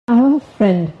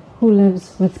friend who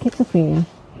lives with schizophrenia,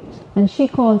 and she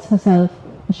calls herself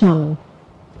a shaman.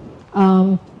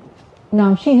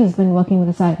 Now, she has been working with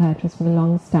a psychiatrist for the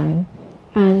longest time,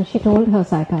 and she told her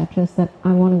psychiatrist that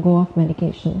I want to go off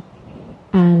medication,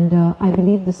 and I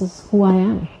believe this is who I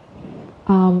am.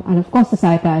 And of course the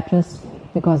psychiatrist,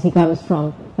 because he comes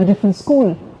from a different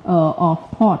school of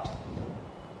thought,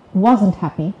 wasn't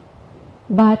happy,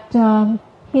 but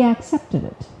he accepted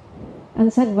it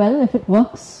and said, well, if it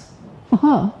works for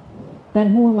her,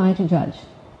 then who am I to judge?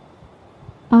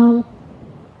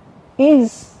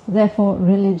 Is therefore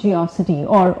religiosity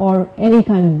or any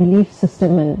kind of belief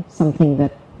system in something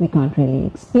that we can't really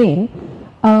explain,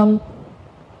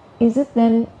 is it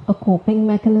then a coping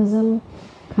mechanism,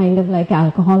 kind of like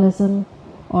alcoholism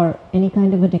or any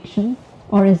kind of addiction,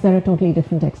 or is there a totally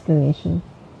different explanation?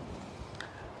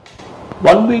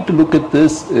 One way to look at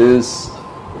this is,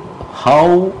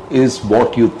 how is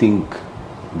what you think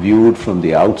viewed from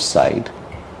the outside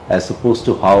as opposed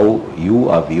to how you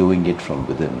are viewing it from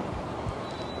within.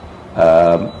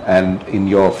 And in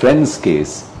your friend's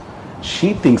case,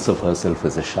 she thinks of herself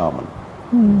as a shaman.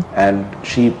 And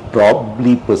she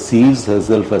probably perceives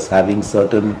herself as having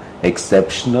certain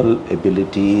exceptional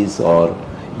abilities or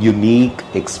unique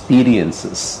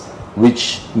experiences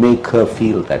which make her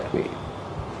feel that way.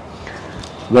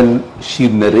 When she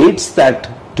narrates that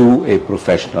to a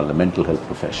professional, a mental health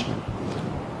professional,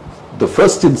 the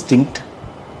first instinct,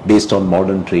 based on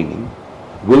modern training,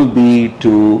 will be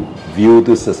to view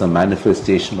this as a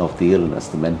manifestation of the illness,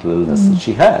 the mental illness that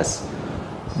she has.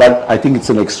 But I think it's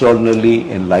an extraordinarily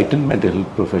enlightened mental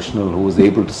health professional who is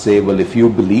able to say, well, if you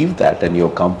believe that and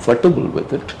you're comfortable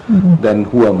with it, then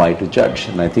who am I to judge?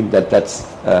 And I think that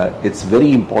it's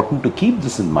very important to keep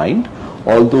this in mind,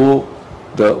 although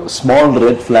the small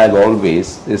red flag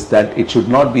always is that it should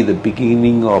not be the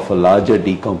beginning of a larger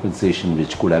decompensation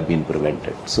which could have been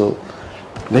prevented. So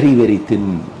very, very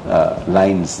thin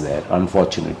lines there,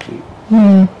 unfortunately.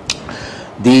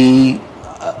 The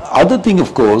other thing,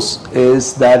 of course,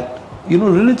 is that,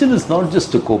 religion is not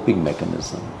just a coping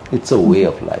mechanism. It's a way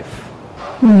of life.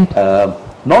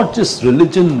 Not just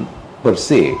religion per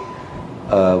se.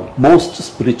 Most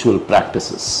spiritual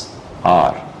practices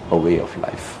are a way of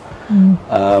life.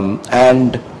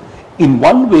 And in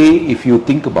one way, if you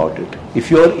think about it,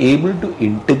 if you are able to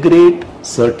integrate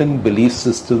certain belief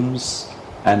systems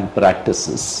and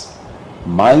practices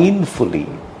mindfully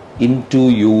into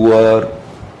your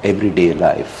everyday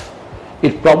life,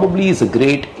 it probably is a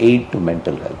great aid to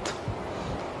mental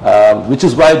health. Which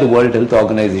is why the World Health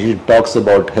Organization talks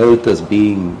about health as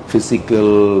being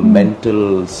physical,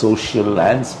 mental, social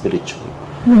and spiritual.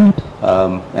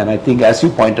 And I think, as you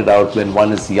pointed out, when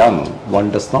one is young,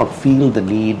 one does not feel the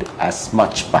need as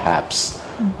much perhaps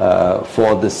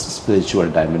for this spiritual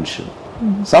dimension.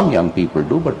 Some young people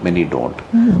do, but many don't.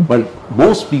 But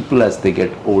most people, as they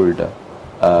get older,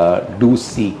 do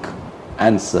seek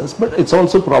answers. But it's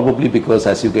also probably because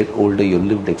as you get older, your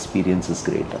lived experience is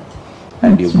greater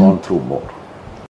and you've gone through more.